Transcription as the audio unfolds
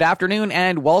Good afternoon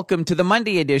and welcome to the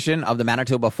Monday edition of the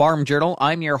Manitoba Farm Journal.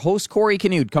 I'm your host, Corey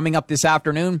Canute. Coming up this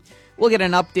afternoon, we'll get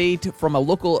an update from a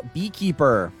local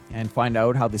beekeeper and find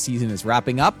out how the season is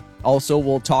wrapping up. Also,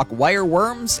 we'll talk wire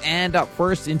worms, and up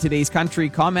first in today's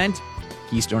country comment,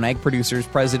 Keystone Ag Producers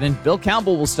President Bill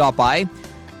Campbell will stop by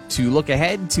to look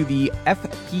ahead to the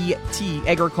FPT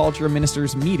Agriculture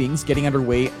Ministers meetings getting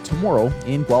underway tomorrow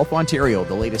in Guelph, Ontario.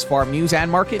 The latest farm news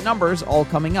and market numbers all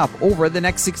coming up over the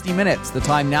next 60 minutes. The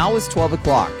time now is 12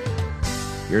 o'clock.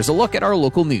 Here's a look at our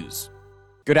local news.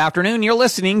 Good afternoon. You're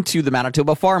listening to the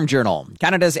Manitoba Farm Journal.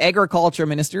 Canada's agriculture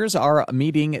ministers are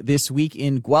meeting this week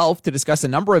in Guelph to discuss a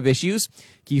number of issues.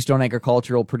 Keystone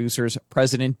Agricultural Producers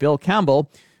President Bill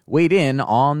Campbell weighed in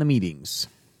on the meetings.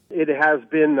 It has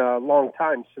been a long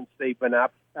time since they've been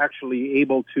actually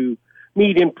able to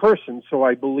meet in person, so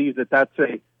I believe that that's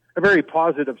a very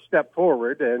positive step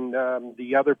forward. And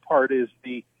the other part is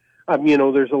there's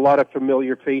a lot of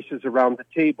familiar faces around the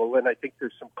table, and I think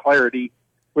there's some clarity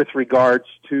with regards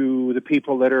to the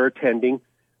people that are attending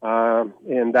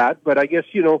and that. But I guess,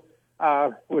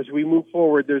 as we move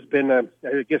forward, there's been,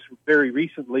 very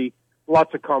recently,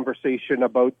 lots of conversation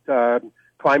about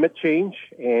climate change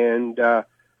and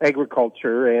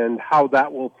agriculture and how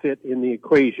that will fit in the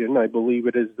equation. I believe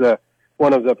it is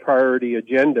one of the priority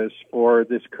agendas for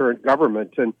this current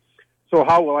government. And so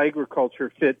how will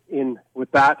agriculture fit in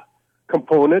with that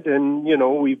component? And,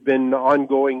 we've been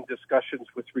ongoing discussions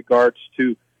with regards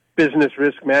to business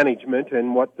risk management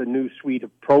and what the new suite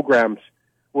of programs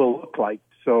will look like.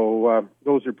 So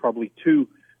those are probably two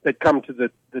that come to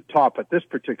the top at this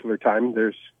particular time.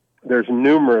 There's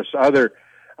numerous other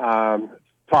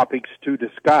topics to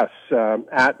discuss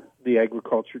at the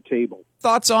agriculture table.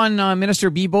 Thoughts on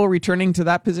Minister Bibeau returning to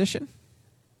that position?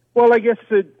 Well, I guess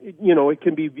it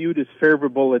can be viewed as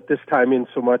favorable at this time in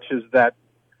so much as that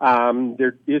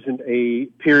there isn't a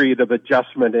period of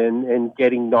adjustment and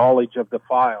getting knowledge of the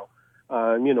file.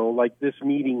 Like this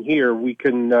meeting here, we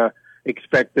can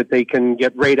expect that they can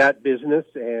get right at business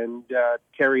and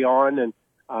carry on. And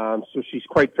so she's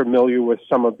quite familiar with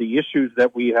some of the issues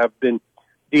that we have been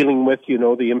dealing with,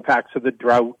 the impacts of the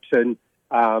drought and,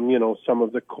 some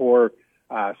of the core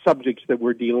subjects that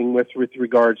we're dealing with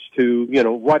regards to,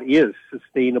 what is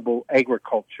sustainable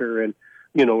agriculture and,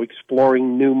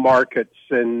 exploring new markets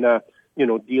and,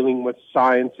 dealing with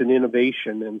science and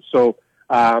innovation. And so,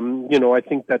 I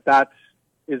think that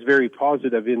is very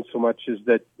positive in so much as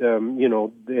that,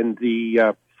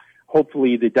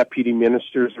 hopefully the deputy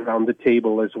ministers around the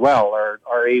table as well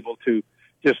are able to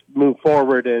just move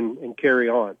forward and carry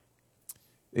on.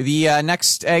 The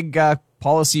next ag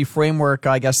policy framework,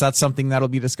 I guess that's something that'll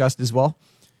be discussed as well.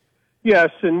 Yes,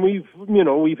 and we've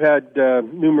had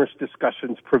numerous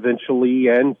discussions provincially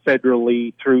and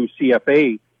federally through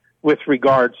CFA with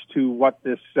regards to what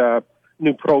this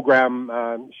new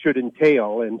program should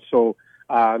entail. And so,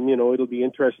 it'll be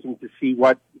interesting to see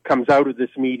what comes out of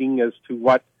this meeting as to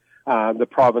what the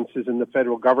provinces and the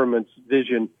federal government's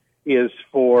vision is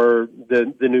for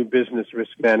the new business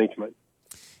risk management.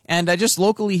 And just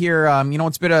locally here,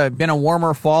 it's been a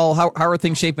warmer fall. How are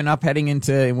things shaping up heading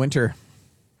into winter?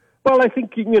 Well, I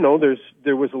think,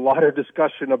 there was a lot of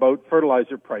discussion about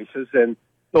fertilizer prices, and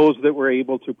those that were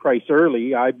able to price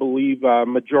early, I believe a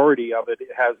majority of it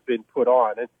has been put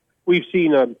on. And we've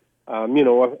seen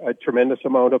a tremendous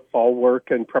amount of fall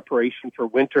work and preparation for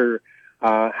winter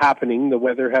happening. The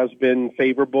weather has been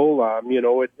favorable.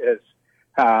 It has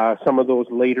some of those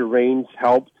later rains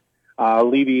helped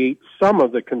alleviate some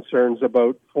of the concerns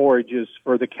about forages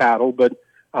for the cattle, but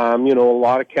a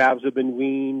lot of calves have been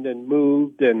weaned and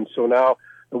moved, and so now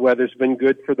the weather's been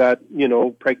good for that,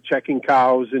 preg checking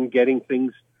cows and getting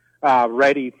things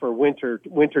ready for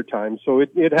winter time. So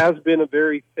it has been a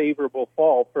very favorable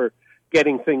fall for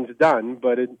getting things done,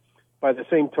 but by the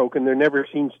same token, there never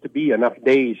seems to be enough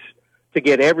days to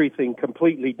get everything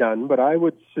completely done. But I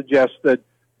would suggest that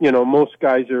most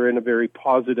guys are in a very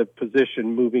positive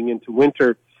position moving into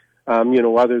winter,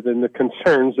 other than the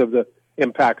concerns of the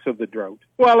impacts of the drought.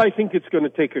 Well, I think it's going to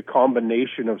take a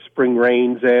combination of spring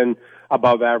rains and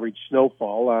above average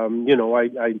snowfall.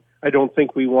 I don't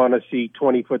think we want to see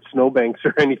 20-foot snowbanks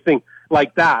or anything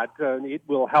like that. It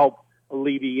will help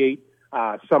alleviate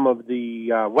some of the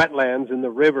wetlands and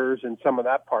the rivers and some of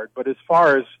that part. But as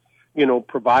far as,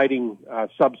 providing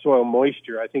subsoil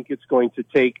moisture, I think it's going to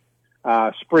take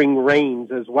spring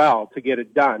rains as well to get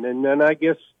it done. And then I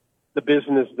guess the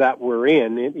business that we're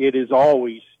in, it is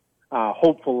always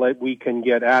hopeful that we can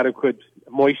get adequate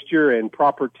moisture and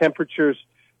proper temperatures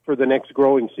for the next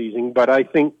growing season. But I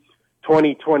think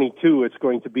 2022, it's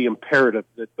going to be imperative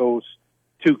that those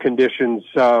two conditions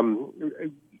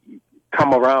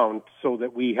come around so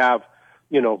that we have,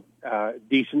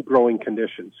 decent growing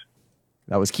conditions.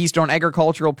 That was Keystone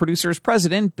Agricultural Producers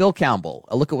President Bill Campbell.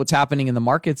 A look at what's happening in the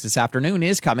markets this afternoon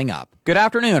is coming up. Good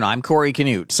afternoon, I'm Corey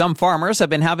Canute. Some farmers have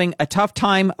been having a tough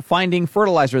time finding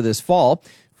fertilizer this fall.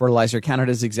 Fertilizer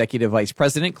Canada's Executive Vice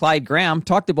President Clyde Graham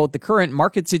talked about the current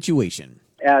market situation.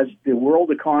 As the world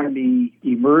economy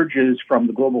emerges from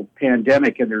the global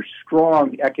pandemic and there's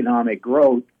strong economic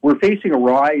growth, we're facing a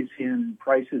rise in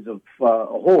prices of a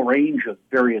whole range of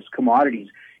various commodities,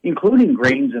 including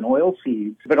grains and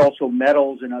oilseeds, but also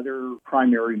metals and other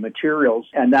primary materials.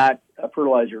 And that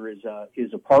fertilizer is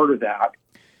a part of that.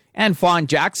 And Fawn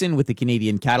Jackson with the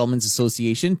Canadian Cattlemen's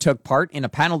Association took part in a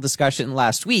panel discussion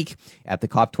last week at the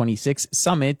COP26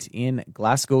 summit in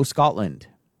Glasgow, Scotland.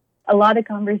 A lot of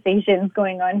conversations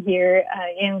going on here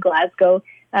in Glasgow.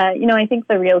 I think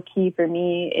the real key for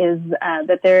me is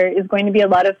that there is going to be a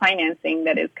lot of financing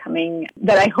that is coming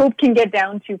that I hope can get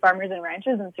down to farmers and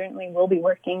ranchers, and certainly we'll be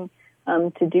working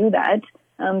to do that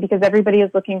because everybody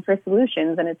is looking for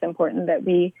solutions, and it's important that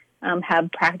we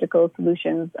have practical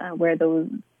solutions where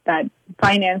that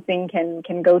financing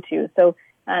can go to. So,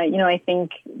 I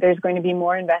think there's going to be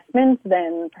more investment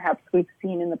than perhaps we've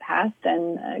seen in the past,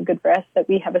 and good for us that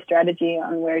we have a strategy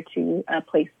on where to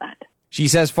place that. She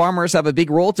says farmers have a big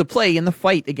role to play in the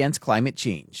fight against climate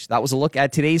change. That was a look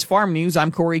at today's Farm News.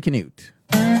 I'm Corey Canute.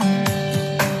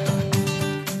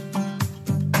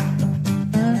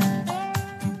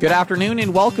 Good afternoon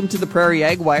and welcome to the Prairie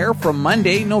Ag Wire from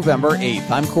Monday, November 8th.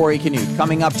 I'm Corey Canute.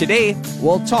 Coming up today,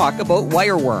 we'll talk about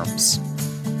wireworms.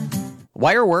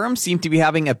 Wireworms seem to be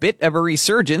having a bit of a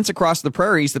resurgence across the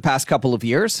prairies the past couple of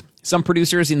years. Some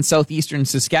producers in southeastern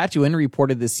Saskatchewan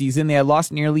reported this season they had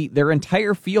lost nearly their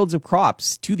entire fields of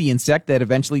crops to the insect that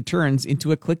eventually turns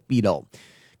into a click beetle.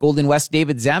 Golden West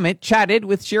David Zammit chatted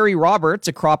with Sherry Roberts,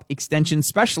 a crop extension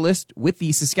specialist with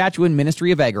the Saskatchewan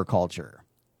Ministry of Agriculture.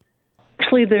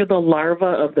 Actually, they're the larva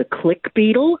of the click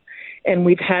beetle, and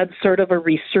we've had sort of a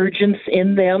resurgence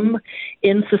in them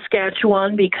in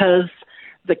Saskatchewan because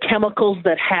the chemicals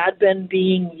that had been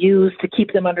being used to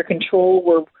keep them under control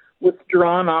were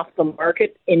withdrawn off the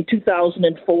market in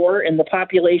 2004, and the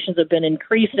populations have been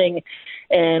increasing.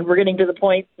 And we're getting to the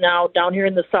point now, down here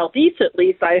in the southeast at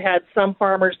least, I've had some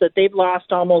farmers that they've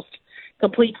lost almost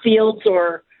complete fields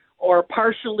or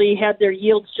partially had their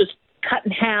yields just cut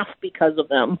in half because of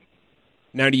them.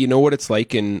 Now, do you know what it's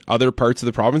like in other parts of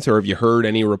the province, or have you heard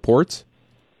any reports?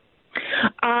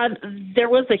 There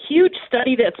was a huge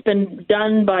study that's been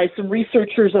done by some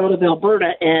researchers out of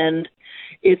Alberta, and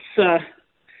it's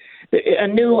a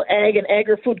new Ag and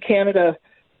Agri-Food Canada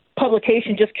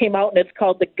publication just came out, and it's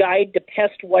called The Guide to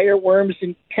Pest Wireworms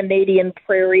in Canadian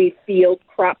Prairie Field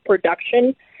Crop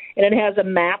Production. And it has a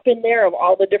map in there of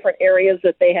all the different areas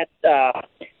that they had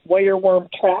wireworm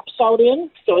traps out in.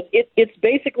 So it's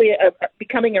basically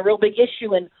becoming a real big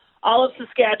issue in all of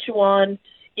Saskatchewan,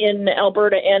 in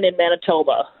Alberta, and in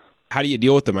Manitoba. How do you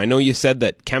deal with them? I know you said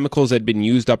that chemicals had been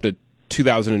used up to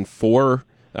 2004,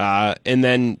 and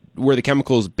then were the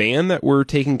chemicals banned that were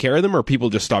taking care of them, or people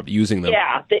just stopped using them?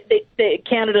 Yeah,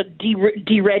 Canada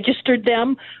deregistered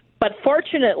them, but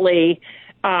fortunately,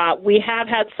 we have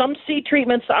had some seed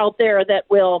treatments out there that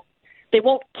they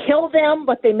won't kill them,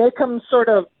 but they make them sort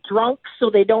of drunk so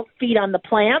they don't feed on the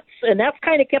plants, and that's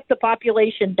kind of kept the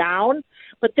population down.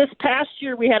 But this past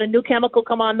year, we had a new chemical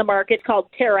come on the market called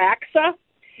Teraxa,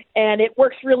 and it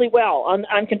works really well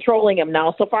on controlling them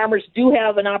now. So farmers do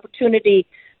have an opportunity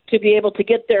to be able to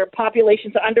get their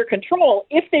populations under control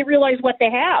if they realize what they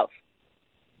have.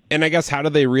 And I guess, how do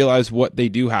they realize what they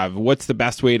do have? What's the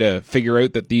best way to figure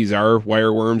out that these are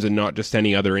wireworms and not just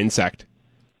any other insect?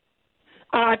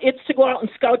 It's to go out and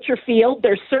scout your field.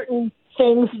 There's certain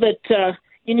things that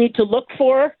you need to look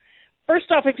for.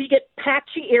 First off, if you get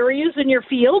patchy areas in your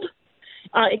field,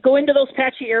 go into those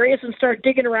patchy areas and start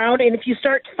digging around. And if you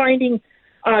start finding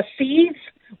seeds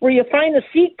where you find the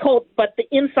seed coat, but the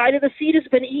inside of the seed has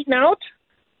been eaten out,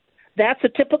 that's a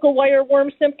typical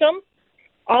wireworm symptom.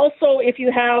 Also, if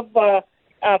you have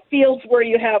fields where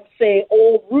you have, say,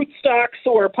 old rootstocks,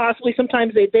 or possibly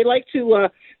sometimes they like to,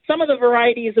 some of the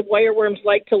varieties of wireworms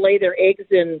like to lay their eggs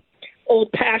in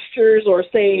old pastures or,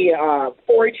 say,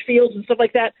 forage fields and stuff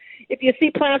like that. If you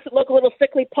see plants that look a little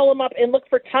sickly, pull them up and look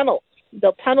for tunnels.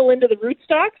 They'll tunnel into the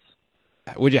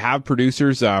rootstocks. Would you have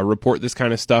producers report this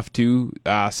kind of stuff to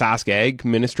Sask Ag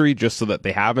Ministry just so that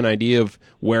they have an idea of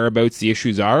whereabouts the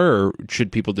issues are, or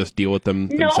should people just deal with them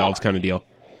themselves kind of deal?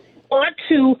 Want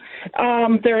to.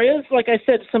 There is, like I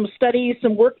said, some studies,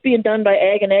 some work being done by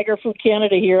Ag and Agri-Food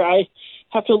Canada here. I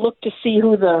have to look to see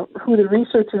who the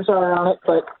researchers are on it,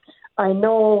 but I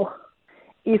know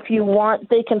if you want,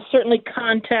 they can certainly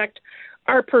contact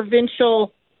our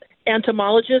provincial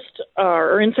entomologist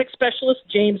or insect specialist,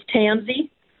 James Tansey.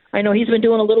 I know he's been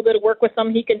doing a little bit of work with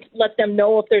them. He can let them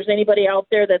know if there's anybody out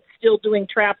there that's still doing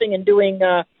trapping and doing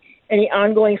any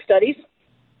ongoing studies.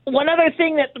 One other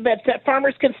thing that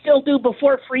farmers can still do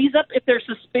before freeze-up, if they're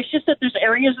suspicious that there's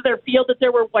areas of their field that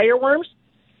there were wireworms,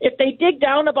 if they dig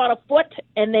down about a foot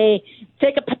and they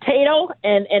take a potato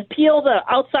and peel the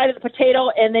outside of the potato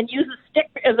and then use a stick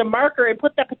as a marker and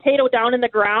put that potato down in the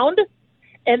ground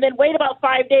and then wait about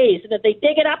 5 days. And if they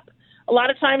dig it up, a lot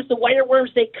of times the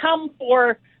wireworms, they come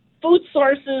for food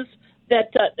sources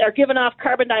that are giving off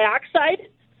carbon dioxide,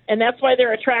 and that's why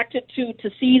they're attracted to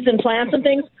seeds and plants and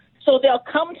things. So they'll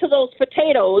come to those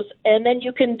potatoes, and then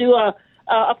you can do a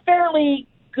fairly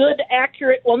good,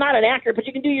 accurate, well, not an accurate, but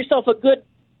you can do yourself a good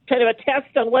kind of a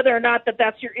test on whether or not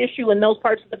that's your issue in those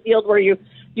parts of the field where you've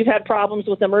had problems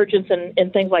with emergence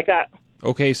and things like that.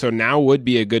 Okay, so now would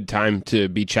be a good time to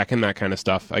be checking that kind of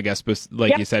stuff, I guess,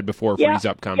 like you said, before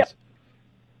freeze-up comes. Yep.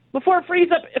 Before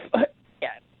freeze-up,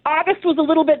 August was a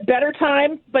little bit better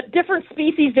time, but different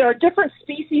species, there are different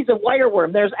species of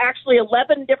wireworm. There's actually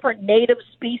 11 different native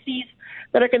species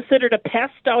that are considered a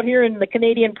pest out here in the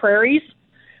Canadian prairies.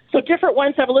 So different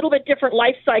ones have a little bit different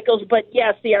life cycles, but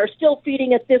yes, they are still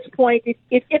feeding at this point.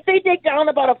 If they dig down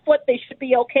about a foot, they should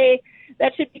be okay.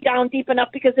 That should be down deep enough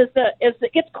because as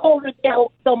it gets colder,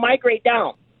 they'll migrate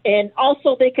down. And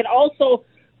also, they can also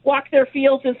walk their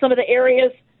fields in some of the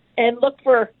areas and look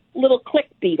for little click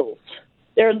beetles.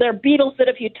 They're beetles that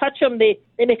if you touch them, they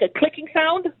make a clicking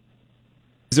sound.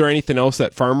 Is there anything else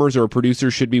that farmers or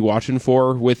producers should be watching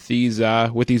for with these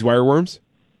wireworms?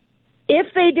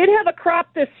 If they did have a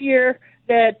crop this year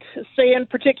that, say in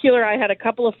particular, I had a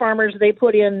couple of farmers, they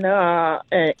put in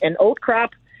an oat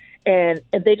crop, and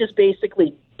they just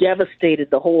basically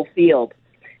devastated the whole field.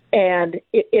 And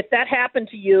if that happened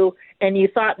to you and you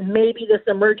thought maybe this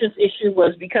emergence issue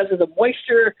was because of the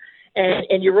moisture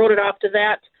and you wrote it off to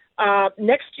that,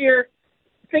 next year,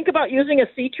 think about using a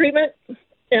seed treatment.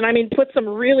 And I mean, put some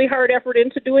really hard effort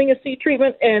into doing a seed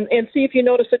treatment and see if you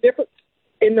notice a difference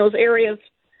in those areas.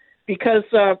 Because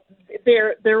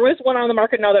there is one on the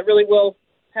market now that really will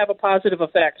have a positive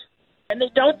effect. And they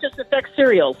don't just affect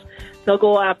cereals. They'll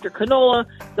go after canola.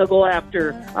 They'll go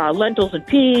after lentils and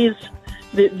peas.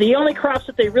 The only crops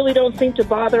that they really don't seem to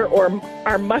bother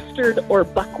are mustard or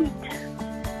buckwheat.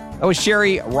 That was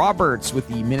Sherry Roberts with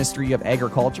the Ministry of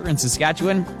Agriculture in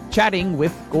Saskatchewan, chatting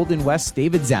with Golden West's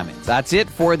David Zammit. That's it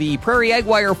for the Prairie Ag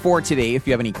Wire for today. If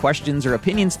you have any questions or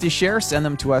opinions to share, send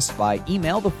them to us by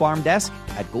email,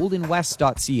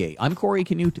 thefarmdesk@goldenwest.ca. I'm Corey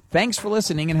Canute. Thanks for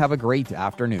listening and have a great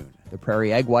afternoon. The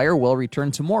Prairie Ag Wire will return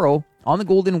tomorrow on the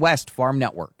Golden West Farm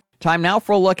Network. Time now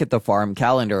for a look at the farm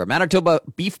calendar. Manitoba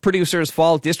beef producers'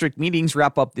 fall district meetings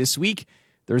wrap up this week.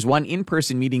 There's one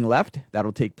in-person meeting left.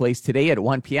 That'll take place today at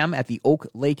 1 p.m. at the Oak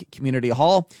Lake Community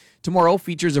Hall. Tomorrow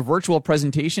features a virtual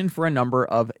presentation for a number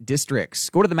of districts.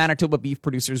 Go to the Manitoba Beef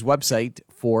Producers website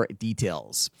for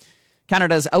details.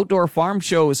 Canada's Outdoor Farm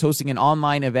Show is hosting an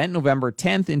online event November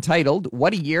 10th entitled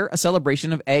What a Year, a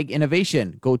Celebration of Ag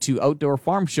Innovation. Go to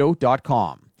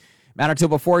outdoorfarmshow.com.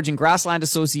 Manitoba Forage and Grassland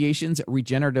Association's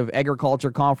Regenerative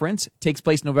Agriculture Conference takes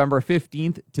place November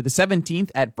 15th to the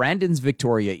 17th at Brandon's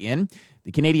Victoria Inn.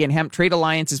 The Canadian Hemp Trade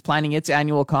Alliance is planning its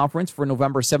annual conference for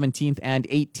November 17th and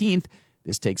 18th.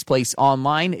 This takes place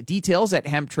online. Details at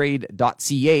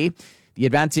hemptrade.ca. The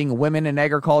Advancing Women in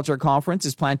Agriculture Conference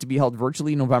is planned to be held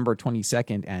virtually November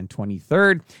 22nd and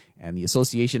 23rd. And the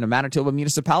Association of Manitoba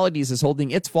Municipalities is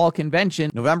holding its fall convention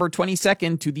November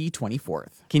 22nd to the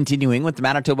 24th. Continuing with the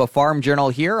Manitoba Farm Journal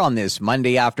here on this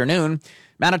Monday afternoon,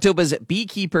 Manitoba's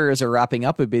beekeepers are wrapping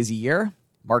up a busy year.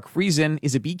 Mark Friesen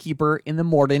is a beekeeper in the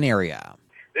Morden area.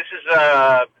 This is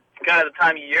kind of the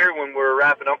time of year when we're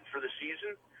wrapping up for the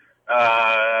season.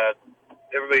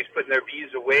 Everybody's putting their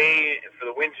bees away for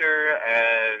the winter,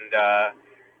 and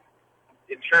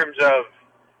in terms of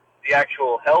the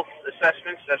actual health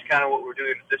assessments, that's kind of what we're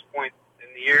doing at this point in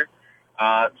the year.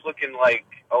 It's looking like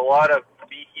a lot of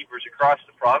beekeepers across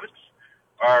the province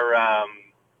are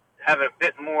having a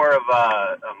bit more of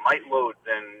a mite load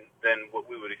than what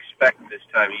we would expect this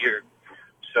time of year.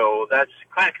 So that's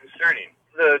kind of concerning.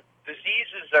 The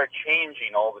diseases are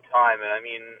changing all the time, and I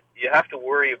mean, you have to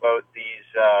worry about these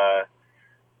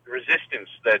resistance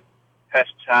that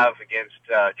pests have against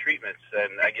treatments,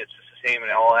 and I guess it's the same in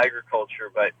all agriculture,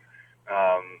 but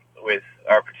with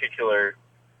our particular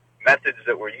methods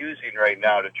that we're using right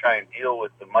now to try and deal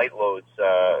with the mite loads,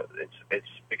 it's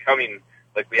becoming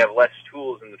like we have less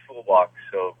tools in the toolbox.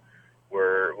 So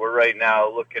we're right now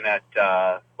looking at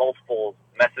multiple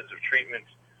methods of treatment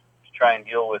to try and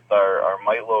deal with our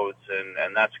mite loads,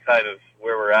 and that's kind of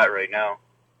where we're at right now.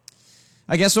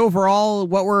 I guess overall,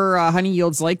 what were honey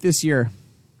yields like this year?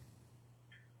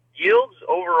 Yields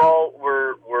overall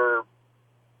were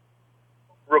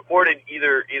reported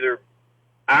either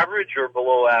average or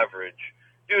below average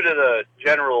due to the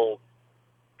general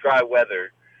dry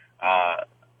weather.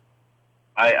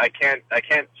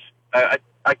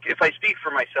 If I speak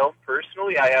for myself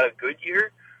personally, I had a good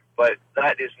year, but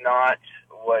that is not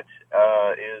what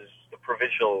is the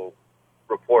provincial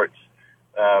reports.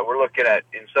 We're looking at,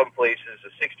 in some places, a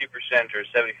 60% or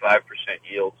 75%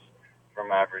 yields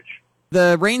from average.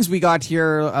 The rains we got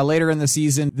here later in the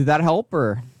season, did that help,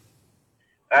 or?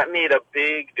 That made a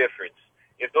big difference.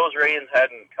 If those rains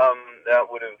hadn't come, that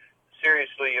would have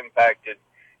seriously impacted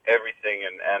everything,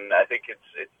 and I think it's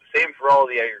the same for all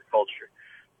the agriculture.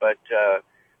 But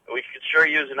we could sure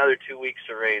use another 2 weeks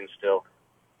of rain still.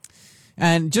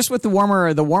 And just with the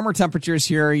warmer temperatures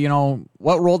here,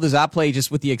 what role does that play just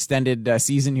with the extended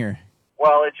season here?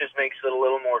 Well, it just makes it a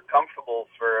little more comfortable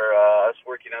for us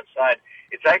working outside.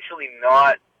 It's actually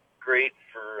not great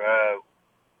for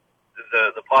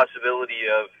the possibility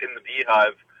of, in the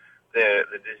beehive, the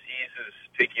diseases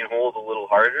taking hold a little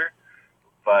harder.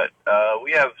 But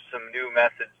we have some new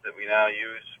methods that we now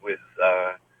use with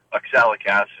oxalic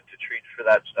acid to treat for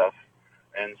that stuff,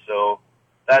 and so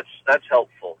that's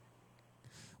helpful.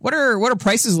 What are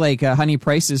prices like? Honey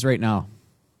prices right now?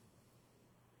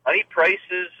 Honey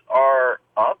prices are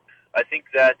up. I think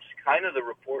that's kind of the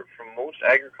report from most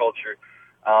agriculture.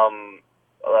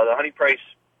 The honey price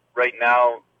right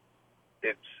now,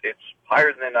 it's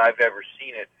higher than I've ever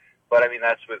seen it. But I mean,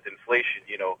 that's with inflation.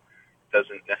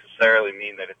 Doesn't necessarily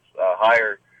mean that it's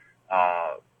higher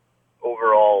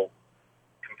overall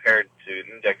compared to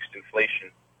indexed inflation.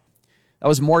 That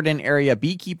was Morden area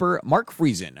beekeeper Mark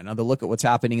Friesen. Another look at what's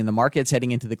happening in the markets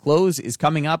heading into the close is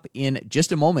coming up in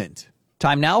just a moment.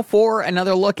 Time now for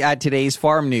another look at today's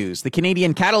farm news. The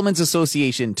Canadian Cattlemen's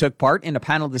Association took part in a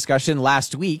panel discussion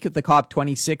last week at the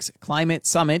COP26 Climate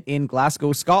Summit in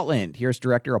Glasgow, Scotland. Here's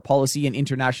Director of Policy and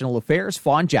International Affairs,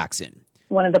 Fawn Jackson.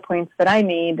 One of the points that I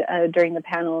made during the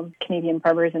panel, Canadian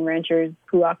farmers and ranchers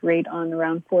who operate on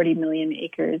around 40 million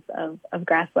acres of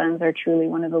grasslands are truly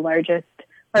one of the largest,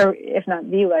 or if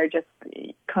not the largest,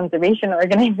 conservation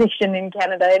organization in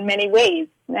Canada in many ways.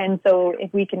 And so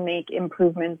if we can make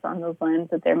improvements on those lands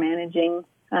that they're managing,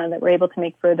 that we're able to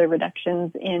make further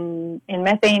reductions in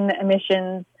methane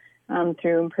emissions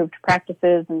through improved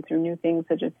practices and through new things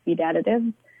such as feed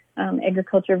additives,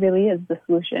 agriculture really is the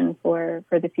solution for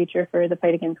the future for the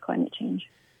fight against climate change.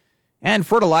 And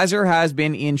fertilizer has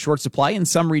been in short supply in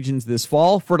some regions this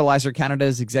fall. Fertilizer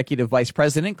Canada's Executive Vice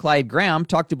President, Clyde Graham,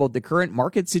 talked about the current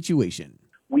market situation.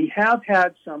 We have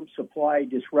had some supply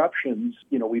disruptions.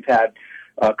 We've had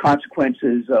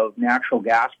consequences of natural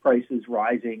gas prices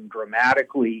rising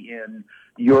dramatically in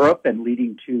Europe and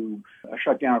leading to a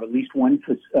shutdown of at least one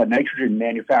nitrogen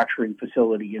manufacturing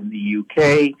facility in the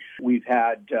UK. We've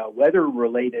had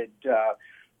weather-related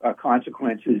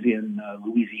consequences in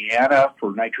Louisiana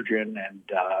for nitrogen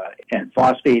and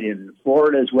phosphate in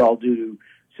Florida as well due to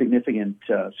significant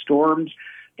storms.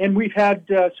 And we've had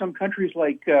some countries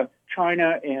like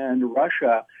China and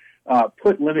Russia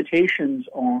put limitations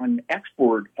on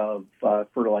export of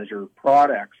fertilizer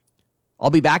products.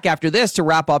 I'll be back after this to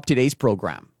wrap up today's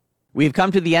program. We've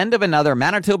come to the end of another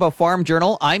Manitoba Farm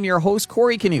Journal. I'm your host,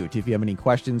 Corey Canute. If you have any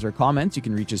questions or comments, you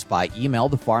can reach us by email,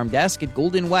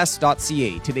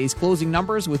 thefarmdesk@goldenwest.ca. Today's closing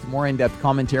numbers with more in-depth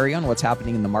commentary on what's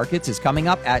happening in the markets is coming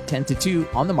up at 10 to 2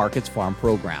 on the Markets Farm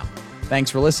program. Thanks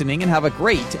for listening and have a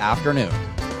great afternoon.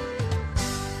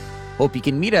 Hope you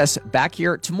can meet us back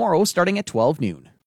here tomorrow starting at 12 noon.